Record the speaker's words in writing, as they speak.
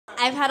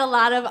I've had a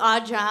lot of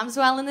odd jobs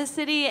while in the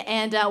city,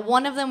 and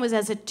one of them was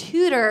as a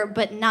tutor,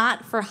 but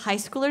not for high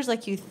schoolers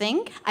like you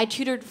think. I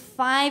tutored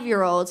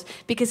 5-year-olds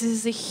because this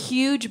is a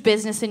huge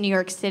business in New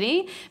York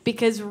City,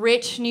 because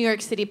rich New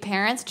York City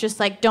parents just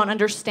don't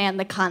understand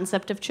the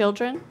concept of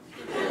children.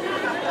 You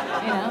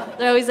know,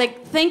 they're always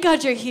like, thank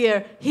God you're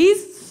here.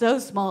 He's so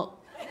small.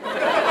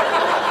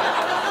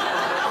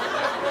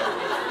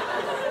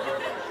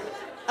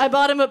 I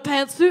bought him a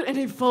pantsuit and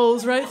he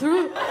falls right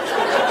through it.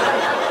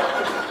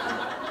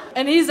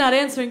 And he's not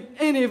answering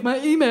any of my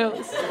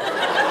emails.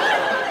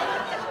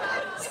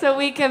 So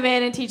we come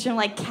in and teach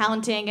him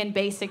counting and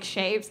basic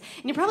shapes.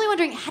 And you're probably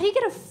wondering, how do you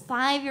get a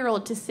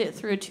 5-year-old to sit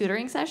through a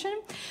tutoring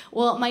session?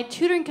 Well, my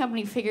tutoring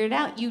company figured it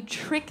out. You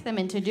trick them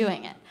into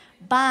doing it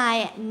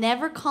by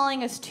never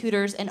calling us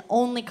tutors and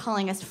only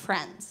calling us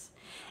friends.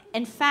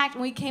 In fact,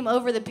 when we came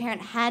over, the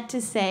parent had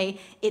to say,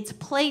 it's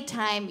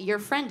playtime, your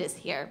friend is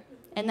here.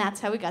 And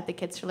that's how we got the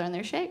kids to learn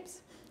their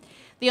shapes.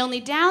 The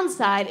only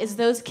downside is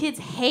those kids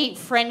hate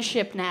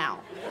friendship now.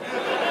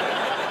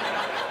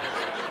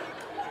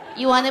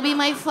 You want to be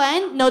my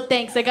friend? No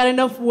thanks, I got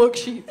enough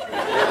worksheets.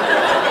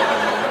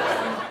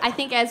 I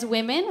think as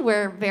women,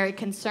 we're very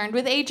concerned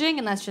with aging,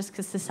 and that's just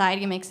because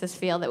society makes us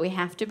feel that we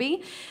have to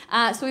be.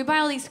 So we buy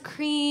all these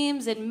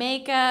creams and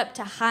makeup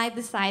to hide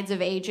the signs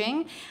of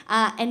aging,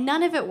 and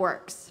none of it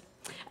works.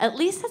 At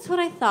least that's what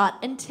I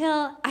thought,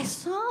 until I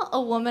saw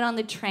a woman on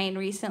the train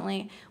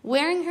recently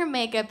wearing her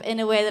makeup in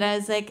a way that I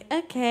was like,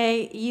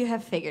 okay, you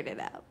have figured it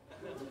out.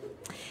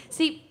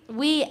 See,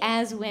 we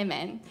as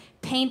women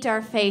paint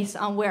our face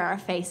on where our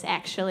face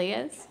actually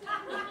is.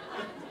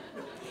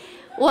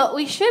 What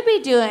we should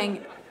be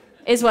doing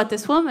is what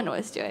this woman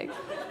was doing,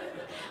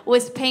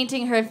 was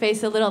painting her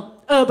face a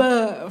little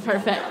above her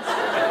face.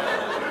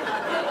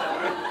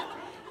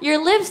 Your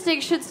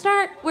lipstick should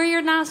start where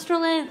your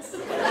nostril is.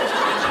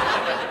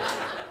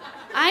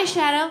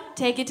 Eyeshadow,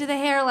 take it to the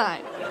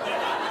hairline.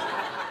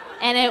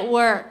 And it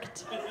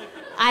worked.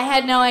 I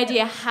had no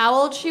idea how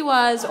old she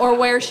was or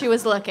where she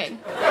was looking.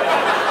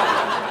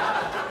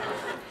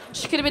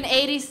 She could have been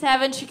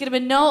 87. She could have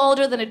been no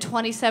older than a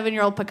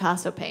 27-year-old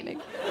Picasso painting.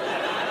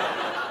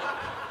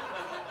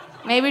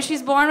 Maybe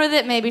she's born with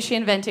it. Maybe she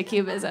invented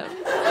Cubism.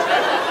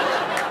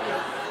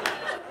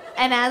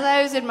 And as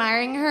I was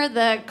admiring her,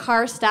 the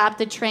car stopped,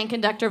 the train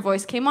conductor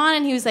voice came on,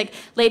 and he was like,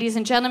 ladies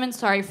and gentlemen,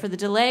 sorry for the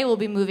delay, we'll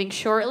be moving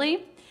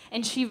shortly.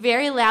 And she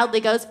very loudly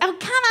goes, oh,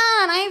 come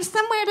on, I have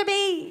somewhere to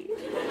be.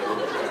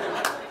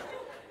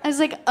 I was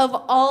like, of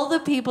all the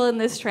people in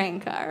this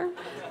train car,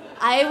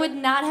 I would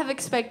not have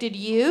expected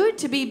you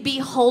to be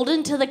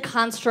beholden to the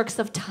constructs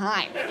of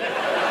time.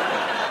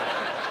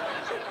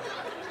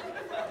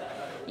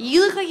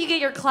 You look like you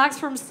get your clocks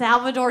from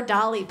Salvador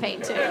Dali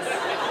paintings.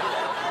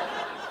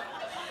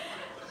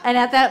 And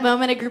at that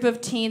moment, a group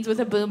of teens with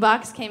a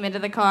boombox came into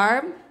the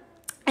car,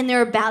 and they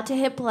were about to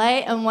hit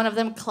play, and one of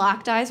them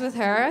clocked eyes with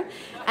her,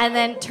 and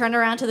then turned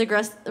around to the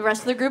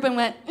rest of the group and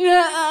went,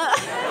 yeah.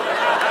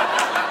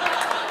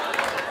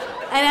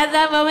 And at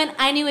that moment,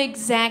 I knew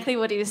exactly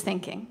what he was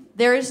thinking.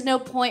 There is no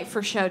point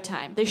for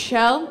showtime. The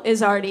show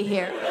is already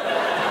here.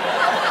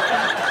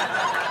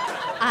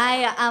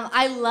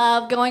 I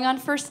love going on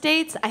first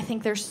dates. I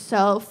think they're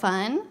so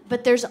fun.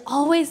 But there's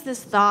always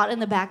this thought in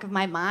the back of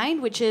my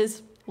mind, which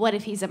is, what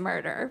if he's a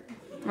murderer,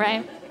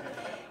 right?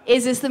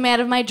 Is this the man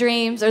of my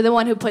dreams or the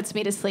one who puts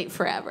me to sleep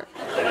forever,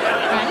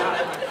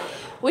 right?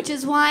 Which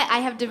is why I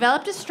have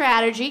developed a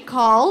strategy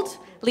called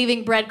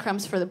leaving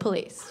breadcrumbs for the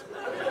police.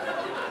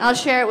 I'll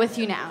share it with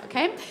you now,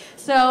 okay?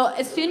 So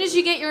as soon as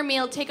you get your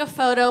meal, take a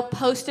photo,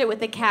 post it with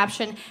the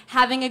caption,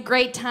 having a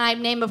great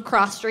time, name of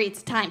cross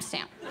streets,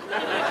 timestamp.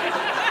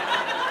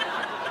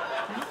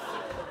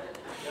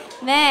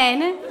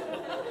 Then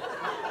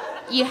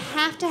you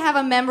have to have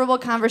a memorable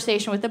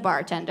conversation with the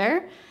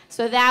bartender.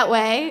 So that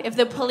way, if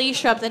the police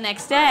show up the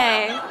next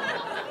day,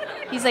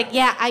 he's like,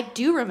 yeah, I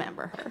do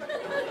remember her.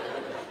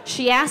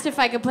 She asked if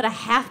I could put a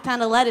 ½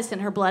 pound of lettuce in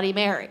her Bloody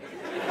Mary.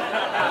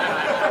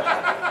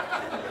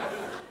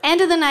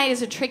 End of the night is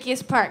the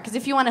trickiest part, because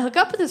if you want to hook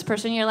up with this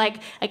person, you're like,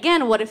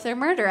 again, what if they're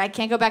murder? I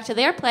can't go back to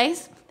their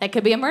place. That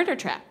could be a murder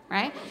trap,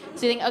 right?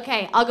 So you think,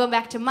 okay, I'll go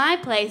back to my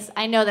place.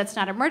 I know that's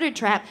not a murder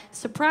trap.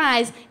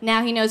 Surprise,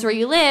 now he knows where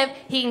you live.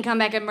 He can come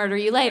back and murder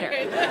you later.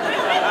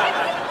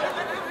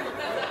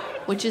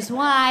 Which is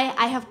why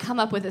I have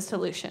come up with a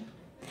solution.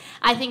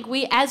 I think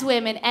we, as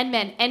women and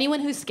men,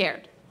 anyone who's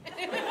scared,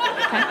 okay,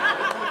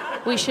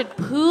 we should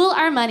pool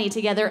our money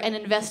together and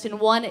invest in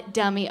one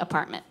dummy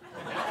apartment.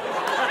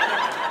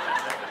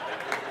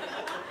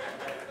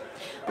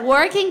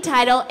 Working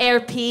title,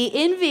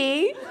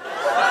 Airbnb.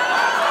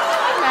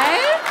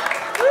 Right?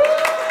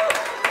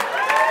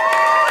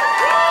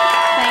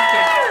 Thank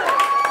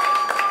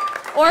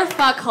you. Or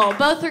fuckhole,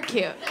 both are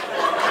cute.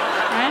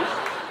 Right?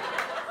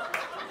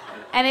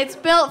 And it's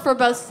built for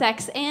both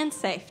sex and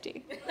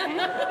safety.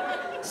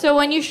 Right? So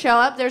when you show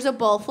up, there's a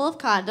bowl full of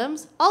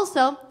condoms.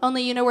 Also,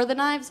 only you know where the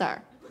knives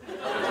are.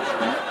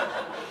 Right?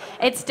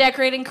 It's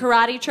decorating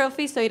karate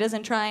trophies so he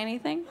doesn't try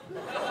anything.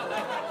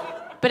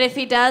 But if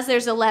he does,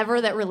 there's a lever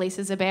that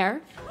releases a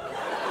bear.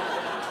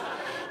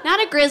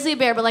 Not a grizzly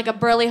bear, but like a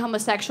burly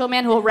homosexual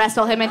man who will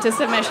wrestle him into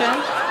submission.